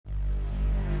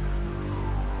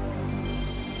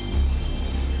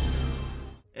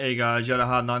Hey guys,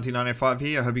 Yadahard 1995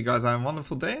 here. I hope you guys have a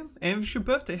wonderful day, and if it's your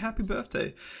birthday, happy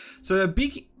birthday. So a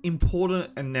big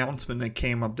important announcement that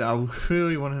came up that I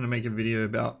really wanted to make a video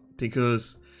about,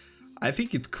 because I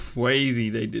think it's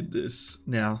crazy they did this.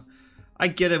 Now, I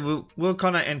get it, we're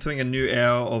kind of entering a new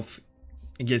era of,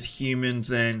 I guess,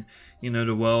 humans and, you know,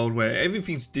 the world where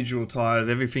everything's digitalized,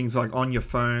 everything's like on your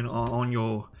phone or on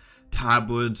your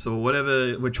tablets or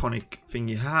whatever electronic thing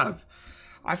you have.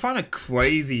 I find it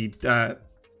crazy that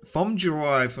from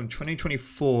July from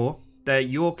 2024 that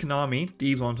your Konami,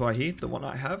 these ones right here, the one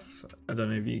I have, I don't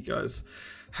know if you guys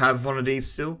have one of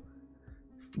these still,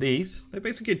 they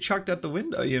basically get chucked out the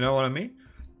window, you know what I mean?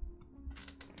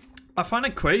 I find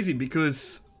it crazy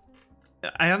because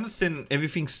I understand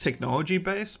everything's technology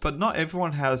based, but not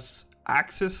everyone has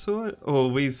access to it, or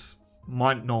at least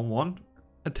might not want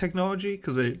a technology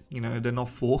because they, you know, they're not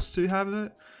forced to have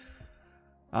it.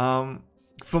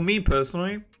 For me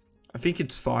personally, I think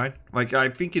it's fine. Like, I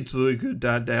think it's really good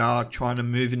that they are trying to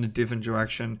move in a different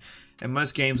direction. And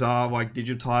most games are like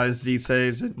digitized these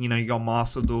days. And, you know, you got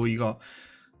Master Duel, you got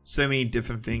so many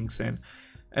different things. And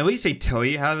at least they tell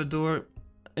you how to do it.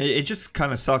 It just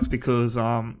kind of sucks because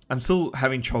I'm still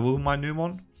having trouble with my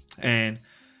NEURON. And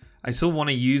I still want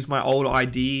to use my old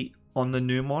ID on the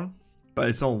NEURON, but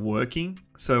it's not working.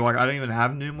 So, like, I don't even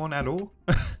have NEURON at all.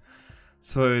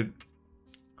 So,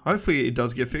 hopefully it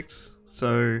does get fixed.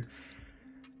 So,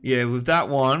 yeah, with that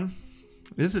one,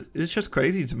 it's just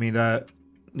crazy to me that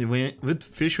we're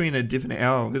officially in a different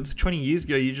era. It's 20 years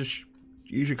ago, you just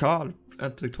use your card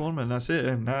at the tournament, and that's it,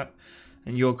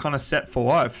 and you're kind of set for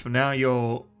life. Now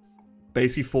you're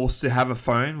basically forced to have a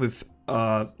phone with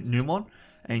NEURON,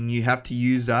 and you have to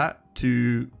use that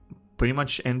to pretty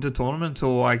much enter tournaments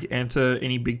or like enter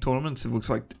any big tournaments, it looks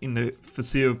like, in the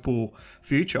foreseeable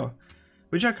future,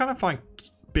 which I kind of find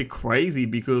bit crazy.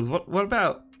 Because what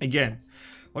about, again,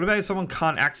 what about if someone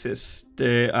can't access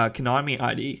their Konami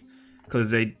ID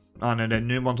because they, I don't know, their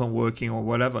NEURON's not working or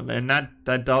whatever, and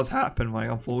that does happen, like,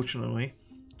 unfortunately.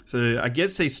 So I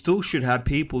guess they still should have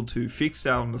people to fix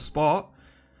that on the spot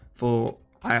for,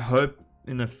 I hope,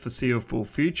 in the foreseeable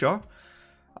future.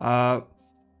 But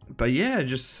yeah, it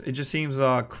just seems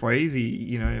crazy,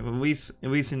 you know. At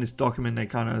least in this document they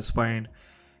kind of explain,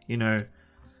 you know,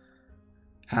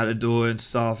 how to do it and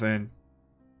stuff, and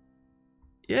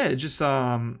yeah, it just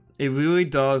it really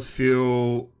does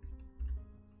feel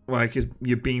like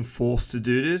you're being forced to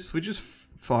do this, which is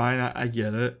fine. I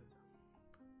get it.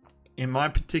 Am I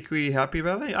particularly happy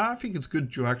about it? I think it's good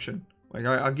direction. Like,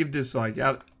 I give this, like,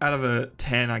 out of a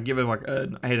 10, I give it like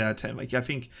an 8 out of 10. Like, I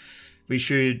think we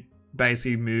should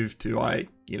basically move to, like,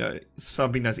 you know,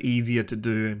 something that's easier to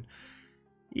do, and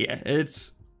yeah,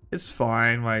 it's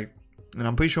fine. Like, and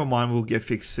I'm pretty sure mine will get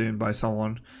fixed soon by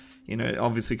someone. You know,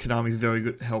 obviously Konami's very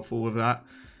good, helpful with that.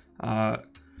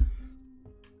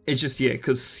 It's just, yeah,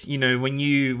 because, you know, when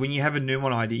you have a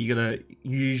NEURON ID, you gotta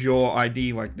use your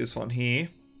ID, like this one here.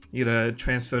 You gotta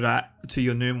transfer that to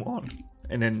your NEURON,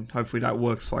 and then hopefully that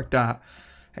works like that,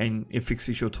 and it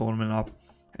fixes your tournament up,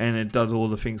 and it does all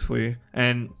the things for you.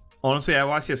 And honestly, at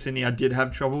YCS Sydney, I did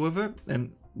have trouble with it,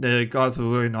 and the guys were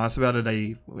really nice about it.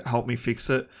 They helped me fix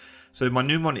it. So my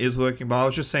NEURON is working, but I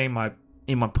was just saying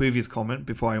in my previous comment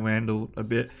before I rambled a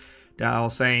bit, that I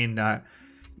was saying that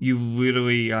you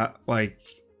literally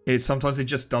sometimes it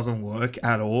just doesn't work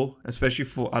at all, especially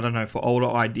for, I don't know, for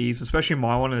older IDs, especially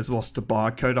my one has lost the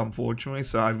barcode, unfortunately.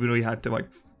 So I really had to,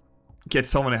 like, get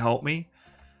someone to help me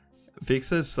fix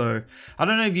this. So I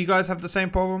don't know if you guys have the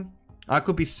same problem. I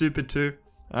could be stupid too.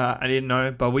 I didn't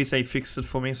know, but we say fixed it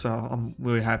for me, so I'm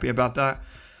really happy about that.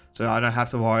 So I don't have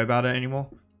to worry about it anymore,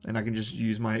 and I can just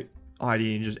use my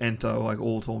ID and just enter, like,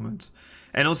 all tournaments.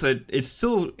 And also, it's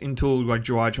still until, like,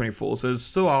 July 24, so it's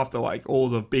still after, like, all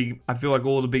the big, I feel like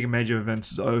all the big major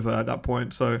events is over at that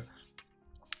point, so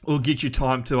it'll get you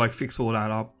time to, like, fix all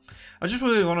that up. I just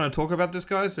really wanted to talk about this,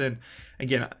 guys, and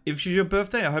again, if it's your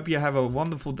birthday, I hope you have a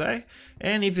wonderful day,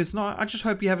 and if it's not, I just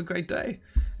hope you have a great day.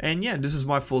 And yeah, this is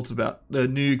my thoughts about the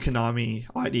new Konami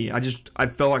ID. I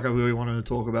felt like I really wanted to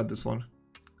talk about this one.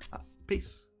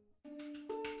 Peace.